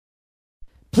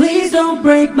Please don't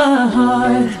break my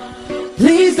heart.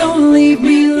 Please don't leave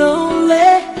me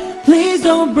lonely. Please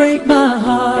don't break my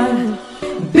heart.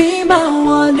 Be my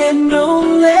one and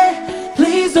only.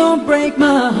 Please don't break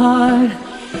my heart.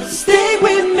 Stay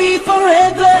with me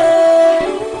forever.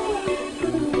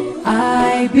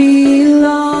 I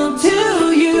belong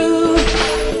to you.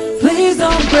 Please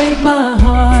don't break my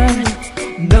heart.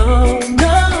 No,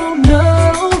 no,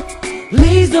 no.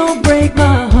 Please don't break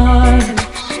my heart.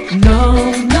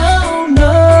 No, no,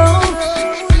 no.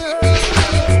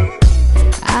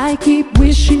 I keep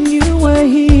wishing you were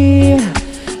here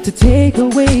to take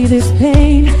away this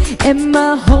pain. Am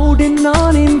I holding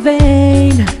on in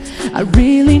vain? I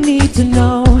really need to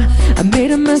know. I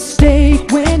made a mistake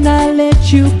when I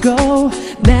let you go.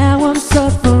 Now I'm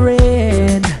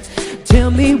suffering.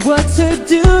 Tell me what to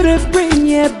do to bring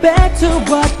you back to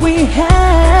what we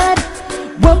had.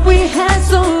 What we had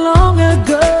so long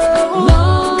ago.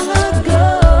 Long ago.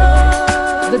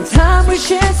 The time we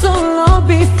shared so long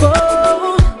before.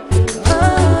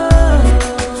 Oh,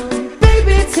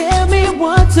 baby, tell me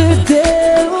what to do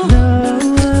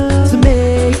to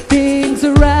make things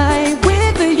right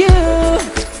with you.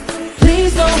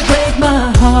 Please don't break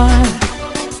my heart.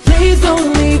 Please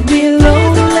don't leave me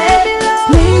lonely.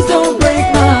 Please don't break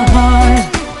my heart.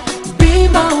 Be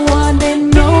my one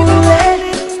and only.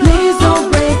 Please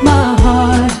don't break my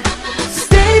heart.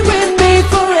 Stay with me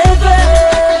forever.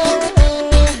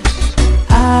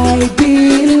 I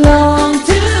belong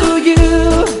to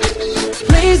you.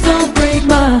 Please don't break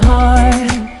my heart.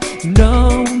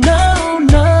 No, no,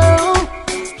 no.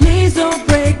 Please don't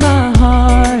break my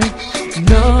heart.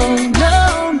 No, no,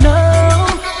 no.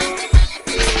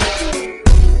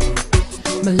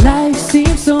 My life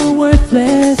seems so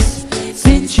worthless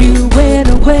since you went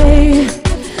away.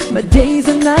 My days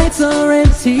and nights are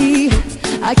empty.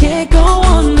 I can't go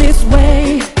on this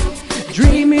way,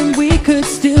 dreaming we could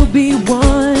still be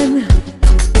one.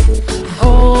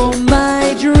 All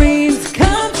my dreams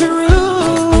come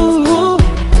true,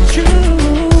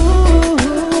 true.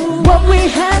 What we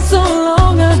had so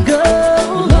long ago,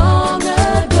 long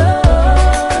ago.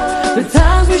 The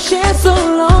times we shared so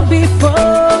long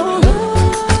before.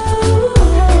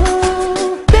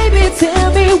 Baby, tell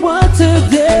me what to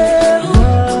do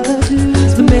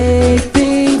to make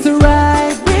things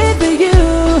right with you.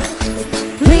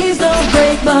 Please don't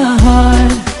break my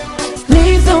heart.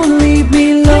 Please don't leave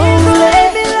me lonely.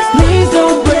 Please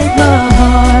don't break my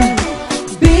heart.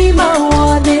 Be my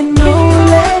one and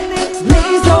only.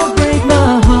 Please don't break my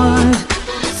heart.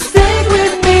 Stay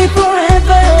with me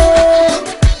forever.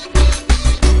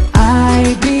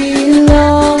 I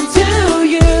belong to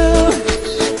you.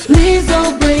 Please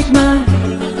don't break my.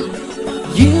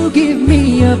 You give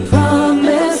me a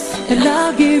promise, and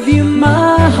I'll give you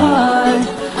my heart.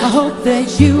 I hope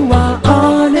that you are all